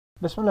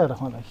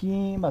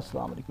Bismillahirrahmanirrahim.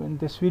 Assalamu alaikum. In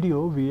this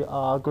video we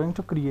are going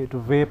to create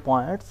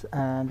waypoints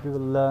and we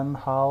will learn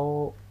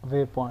how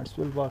waypoints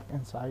will work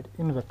inside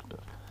Invector.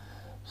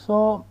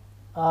 So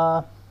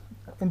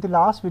in the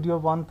last video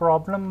one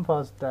problem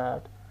was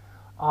that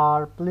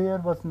our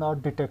player was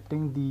not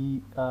detecting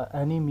the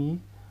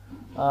enemy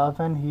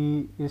when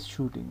he is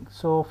shooting.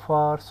 So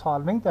for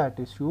solving that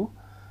issue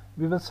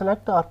we will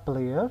select our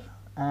player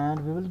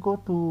and we will go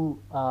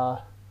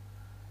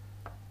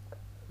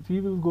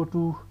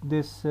to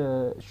this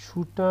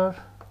shooter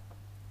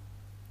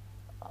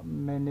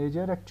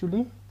manager,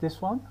 actually this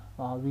one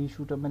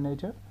shooter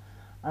manager,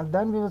 and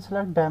then we will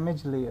select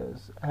damage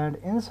layers, and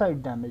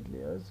inside damage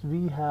layers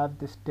we have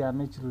this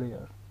damage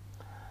layer.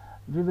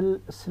 We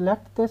will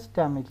select this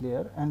damage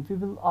layer and we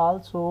will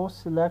also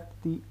select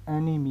the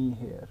enemy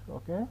here.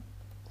 Okay,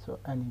 so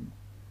enemy,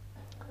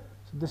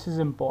 so this is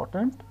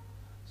important.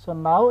 So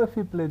now if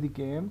we play the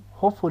game,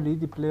 hopefully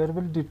the player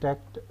will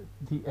detect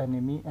the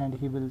enemy and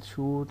he will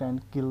shoot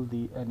and kill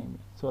the enemy.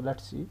 So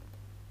let's see.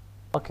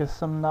 Okay,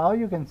 so now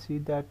you can see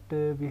that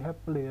we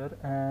have player,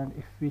 and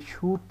if we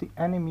shoot the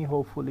enemy,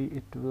 hopefully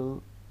it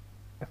will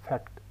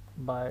affect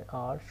by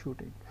our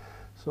shooting.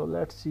 So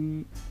let's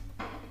see.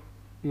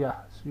 Yeah,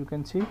 so you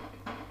can see,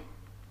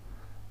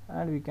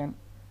 and we can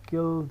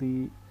kill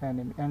the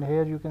enemy, and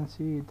here you can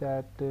see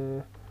that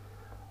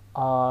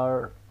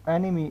our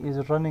enemy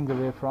is running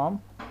away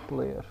from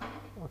player.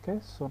 Okay,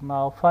 so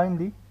now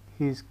finally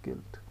he is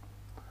killed.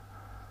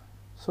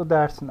 So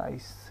that's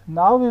nice.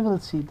 Now we will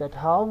see that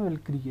how we will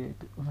create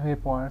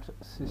waypoint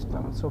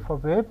system. So for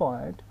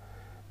waypoint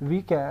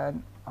we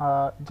can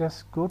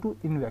just go to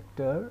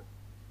Invector,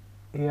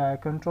 AI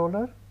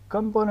controller,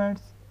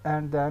 components,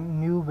 and then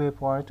new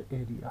waypoint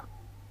area.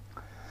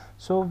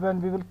 So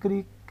when we will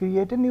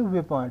create a new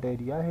waypoint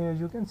area, here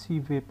you can see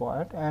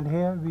waypoint, and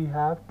here we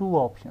have two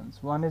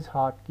options. One is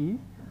hotkey,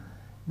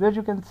 where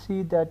you can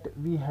see that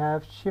we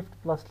have shift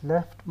plus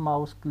left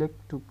mouse click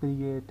to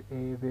create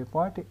a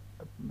waypoint,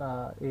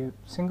 a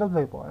single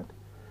waypoint,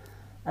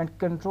 and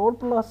control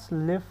plus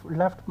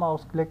left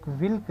mouse click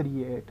will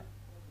create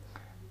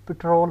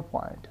patrol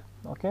point.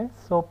 Okay,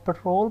 so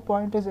patrol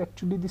point is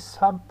actually the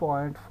sub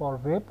point for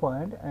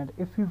waypoint, and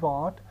if we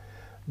want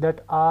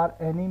that our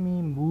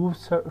enemy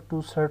moves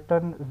to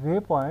certain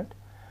waypoint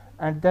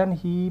and then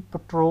he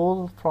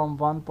patrols from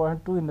one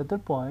point to another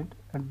point,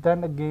 and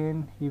then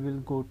again he will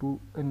go to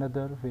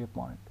another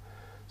waypoint.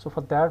 So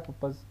for that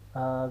purpose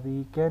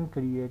we can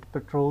create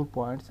patrol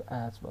points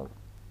as well.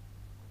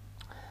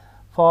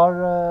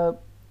 For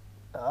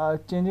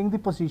changing the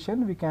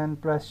position, we can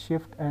press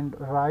shift and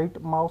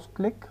right mouse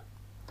click.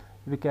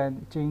 We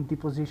can change the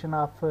position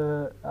of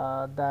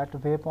that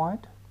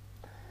waypoint.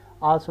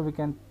 Also we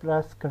can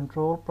press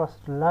control plus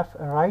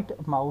right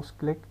mouse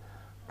click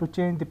to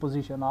change the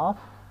position of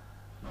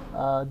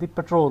the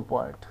patrol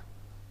point.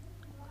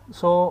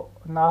 So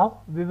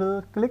now we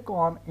will click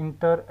on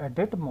enter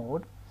edit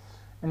mode,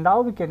 and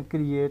now we can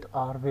create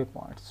our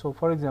waypoint. So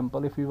for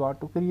example, if we want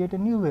to create a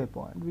new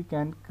waypoint, we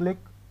can click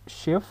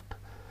shift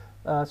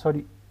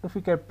if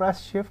we can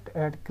press shift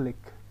and click.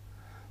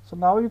 So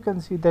now you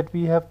can see that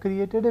we have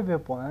created a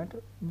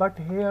waypoint, but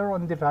here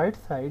on the right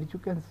side you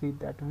can see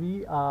that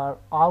we are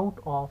out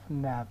of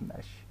nav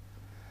mesh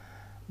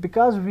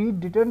because we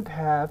didn't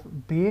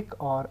have bake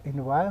or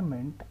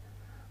environment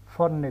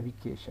for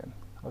navigation.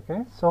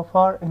 Okay, so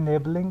for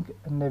enabling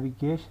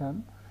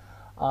navigation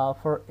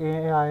for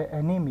AI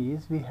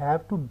enemies, we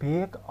have to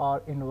bake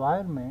our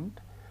environment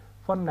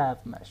for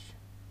nav mesh.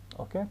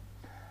 Okay,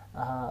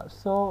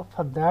 so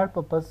for that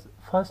purpose,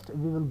 first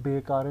we will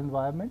bake our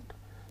environment.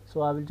 So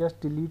I will just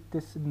delete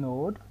this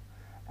node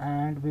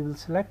and we will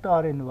select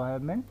our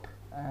environment,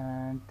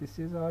 and this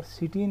is our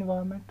city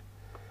environment.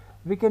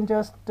 We can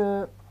just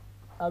I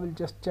will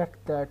just check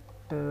that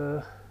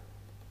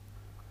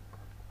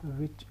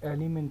which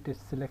element is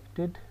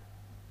selected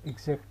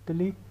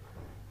exactly,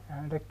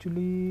 and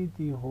actually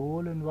the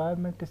whole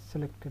environment is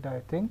selected, I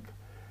think,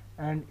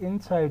 and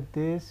inside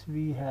this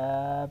we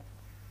have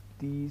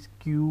these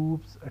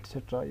cubes,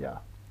 etc. Yeah,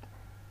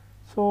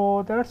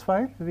 so that's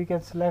fine. We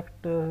can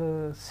select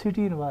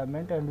city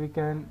environment and we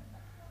can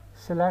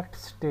select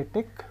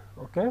static.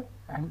 Okay,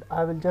 and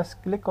I will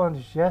just click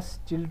on yes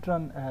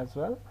children as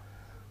well,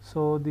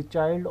 so the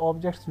child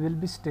objects will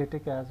be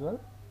static as well.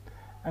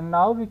 And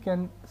now we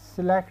can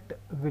select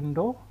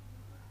window,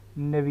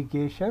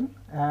 navigation,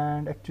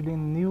 and actually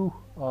in new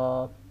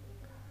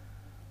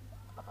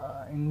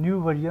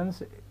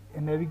versions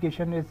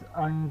navigation is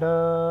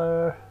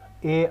under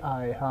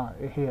AI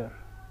here,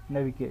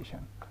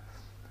 navigation.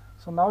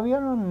 So now we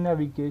are on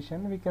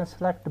navigation. We can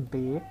select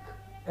bake,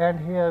 and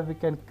here we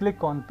can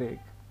click on bake.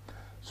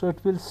 So it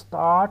will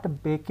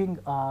start baking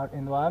our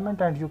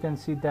environment, and you can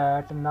see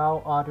that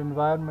now our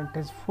environment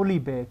is fully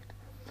baked,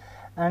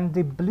 and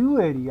the blue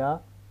area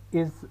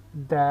is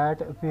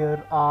that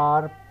where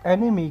our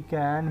enemy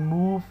can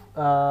move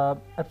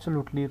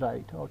absolutely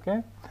right.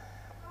 Okay,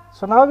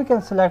 so now we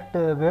can select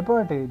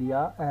waypoint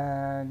area,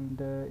 and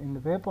in the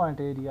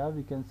waypoint area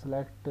we can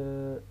select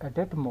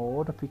edit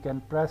mode. We can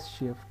press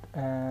shift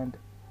and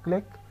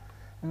click,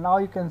 and now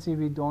you can see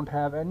we don't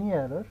have any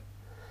error.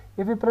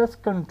 If we press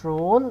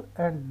Control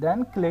and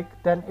then click,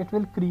 then it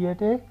will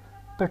create a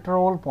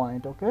patrol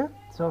point. Okay,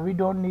 so we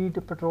don't need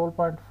a patrol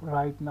point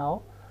right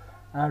now,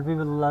 and we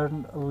will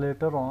learn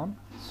later on.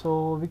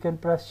 So we can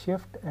press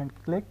Shift and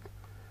click,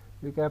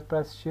 we can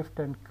press Shift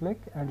and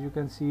click, and you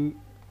can see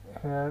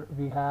here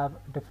we have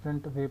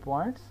different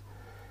waypoints.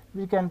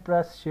 We can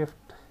press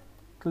Shift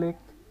click,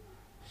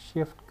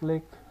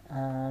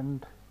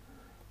 and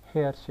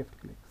here Shift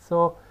click.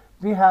 So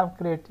we have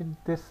created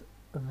this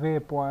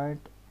waypoint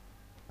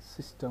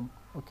system.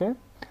 Okay,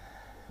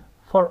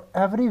 for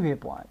every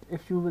waypoint,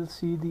 if you will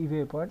see the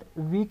waypoint,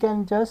 we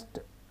can just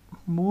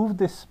move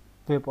this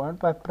waypoint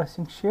by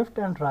pressing Shift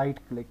and right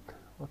click.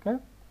 Okay,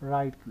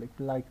 right click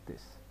like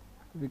this.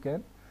 We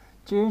can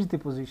change the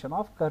position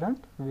of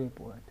current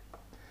waypoint.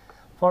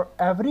 For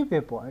every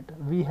waypoint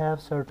we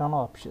have certain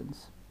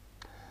options.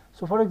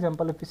 So for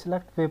example, if we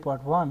select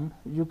waypoint 1,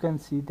 you can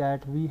see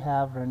that we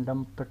have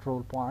random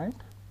patrol point.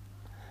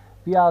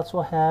 We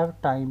also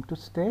have time to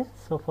stay.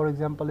 So for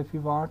example, if we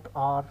want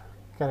our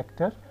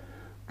character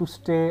to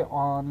stay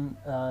on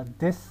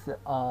this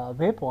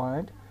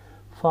waypoint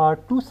for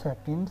 2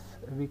 seconds,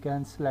 we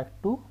can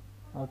select 2.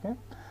 Okay,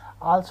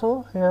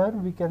 also here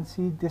we can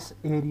see this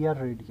area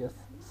radius.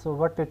 So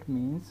what it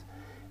means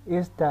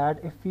is that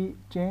if we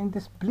change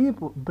this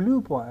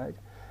blue point,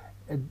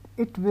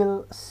 it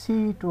will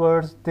see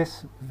towards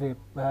this way,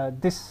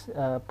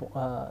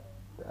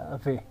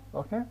 way.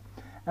 Okay,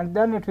 and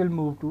then it will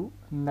move to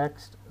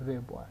next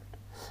waypoint.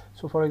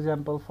 So for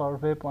example, for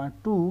waypoint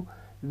 2,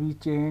 we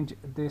change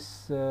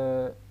this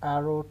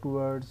arrow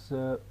towards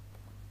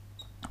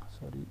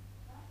sorry,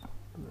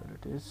 where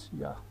it is,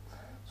 yeah.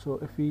 So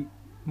if we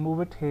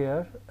move it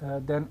here,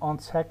 then on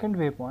second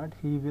waypoint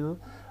he will,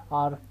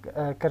 our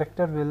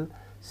character will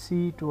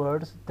see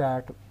towards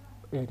that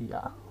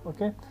area.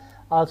 Okay,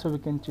 also we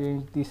can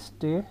change the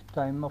stay,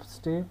 time of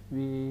stay,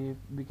 we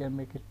can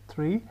make it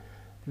 3.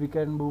 We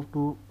can move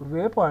to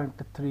waypoint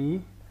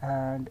 3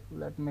 and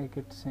let's make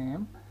it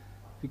same.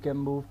 We can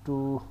move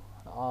to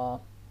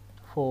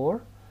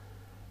 4,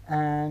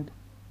 and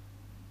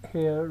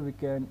here we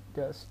can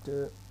just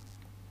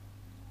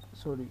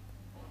sorry,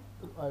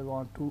 I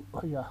want to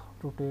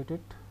rotate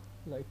it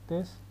like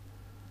this,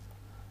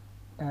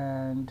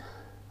 and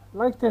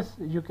like this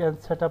you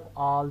can set up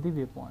all the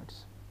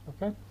waypoints.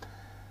 Okay,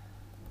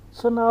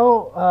 so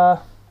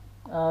now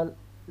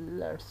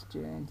let's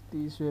change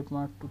these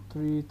waypoint to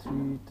 3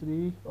 3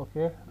 3.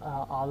 Okay,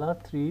 all are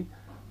 3.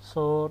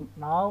 So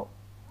now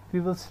we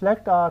will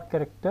select our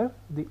character,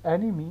 the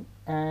enemy,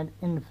 and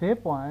in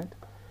waypoint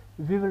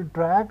we will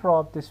drag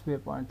drop this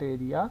waypoint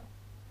area.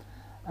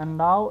 And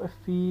now if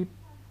we,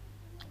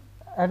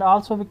 and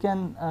also we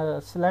can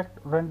select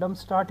random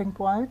starting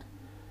point,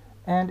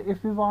 and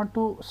if we want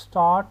to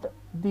start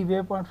the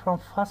waypoint from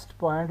first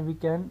point, we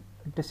can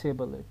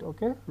disable it.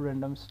 Okay,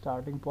 random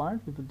starting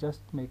point, we will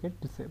just make it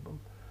disabled.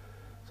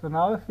 So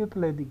now if we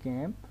play the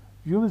game,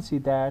 you will see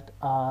that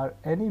our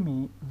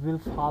enemy will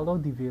follow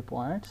the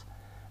waypoints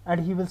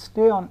and he will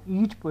stay on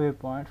each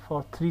waypoint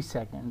for 3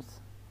 seconds.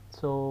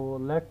 So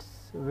let's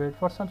wait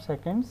for some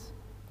seconds.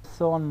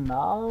 So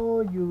now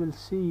you will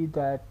see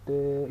that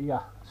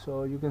yeah,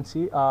 so you can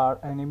see our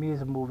enemy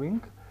is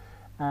moving,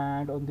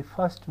 and on the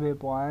first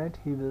waypoint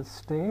he will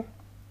stay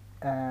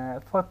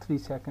for 3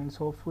 seconds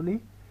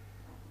hopefully,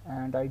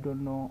 and I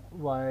don't know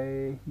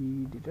why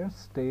he didn't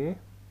stay.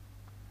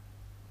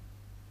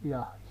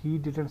 Yeah, he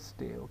didn't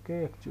stay.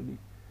 Okay, actually,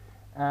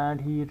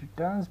 and he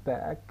returns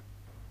back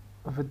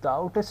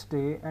without a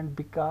stay, and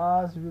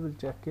because we will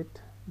check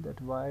it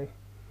that why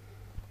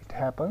it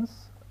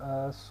happens.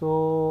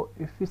 So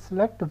if we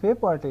select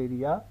waypoint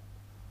area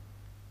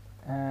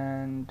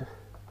and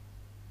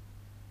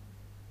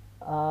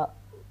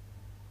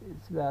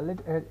it's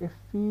valid, and if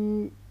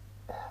we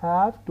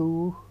have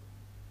to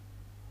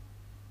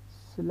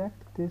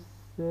select this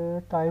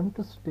time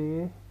to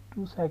stay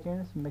 2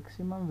 seconds,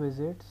 maximum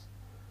visits,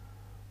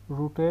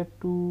 rotate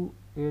to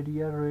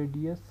area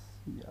radius,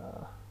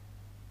 yeah,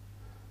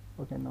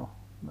 okay, no,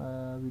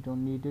 we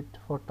don't need it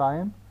for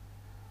time,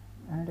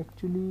 and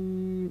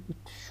actually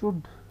it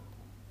should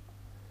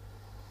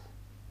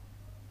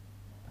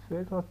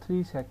wait for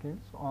 3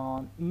 seconds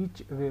on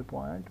each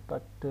waypoint,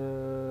 but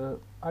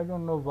I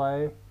don't know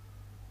why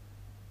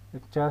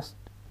it just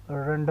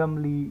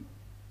randomly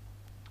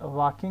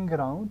walking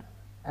around,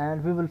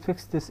 and we will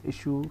fix this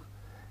issue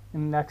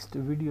in next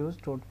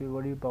videos, don't be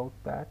worried about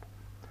that,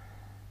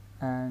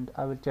 and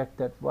I will check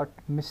that what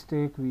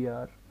mistake we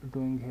are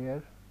doing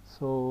here.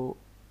 So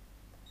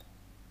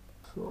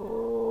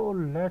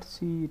let's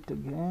see it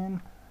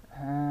again,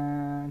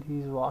 and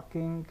he's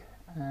walking,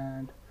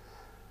 and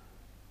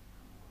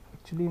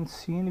actually in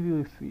scene view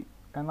if we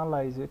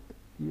analyze it,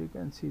 you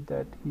can see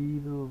that he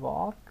will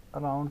walk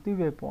around the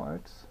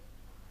waypoints.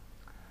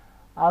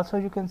 Also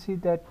you can see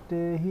that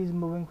he's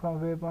moving from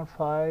waypoint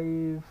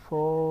 5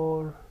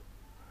 4,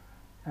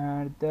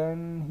 and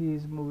then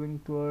he's moving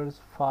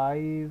towards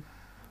 5,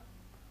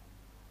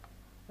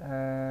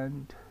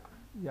 and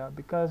yeah,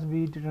 because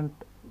we didn't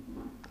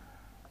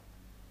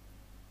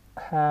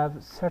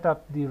have set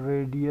up the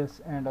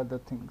radius and other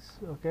things.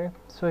 Okay,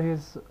 so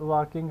he's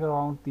walking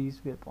around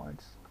these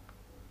waypoints.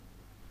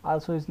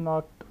 Also is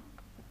not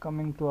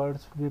coming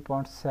towards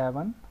waypoint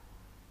 7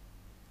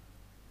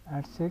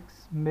 and 6,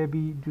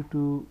 maybe due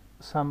to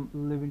some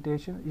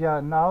limitation. Yeah,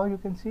 now you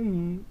can see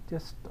he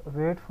just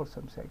wait for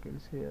some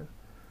seconds here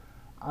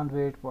on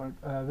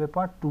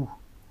waypoint 2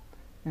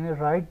 in the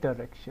right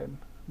direction,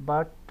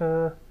 but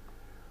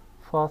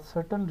for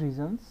certain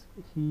reasons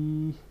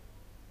he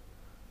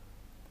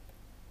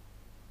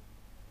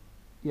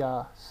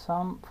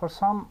for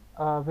some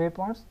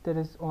waypoints there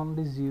is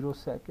only 0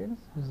 seconds,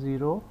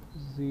 0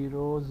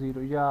 0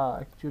 0. Yeah,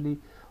 actually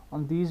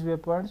on these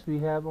waypoints we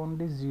have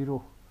only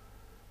 0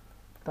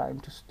 time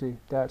to stay,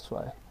 that's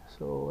why.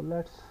 So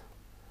let's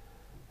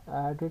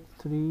add it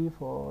 3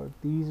 for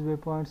these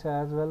waypoints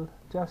as well,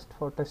 just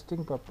for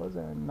testing purpose.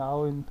 And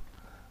now in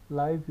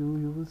live view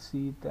you will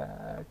see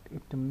that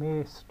it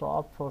may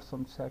stop for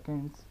some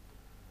seconds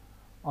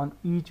on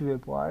each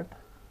waypoint,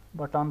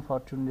 but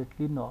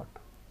unfortunately not.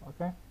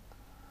 Okay,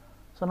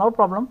 so no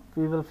problem,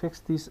 we will fix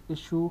this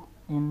issue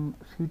in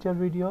future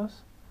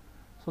videos.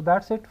 So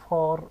that's it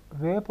for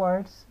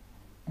waypoints.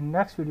 In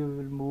next video we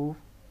will move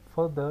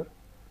further.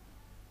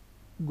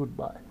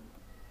 Goodbye.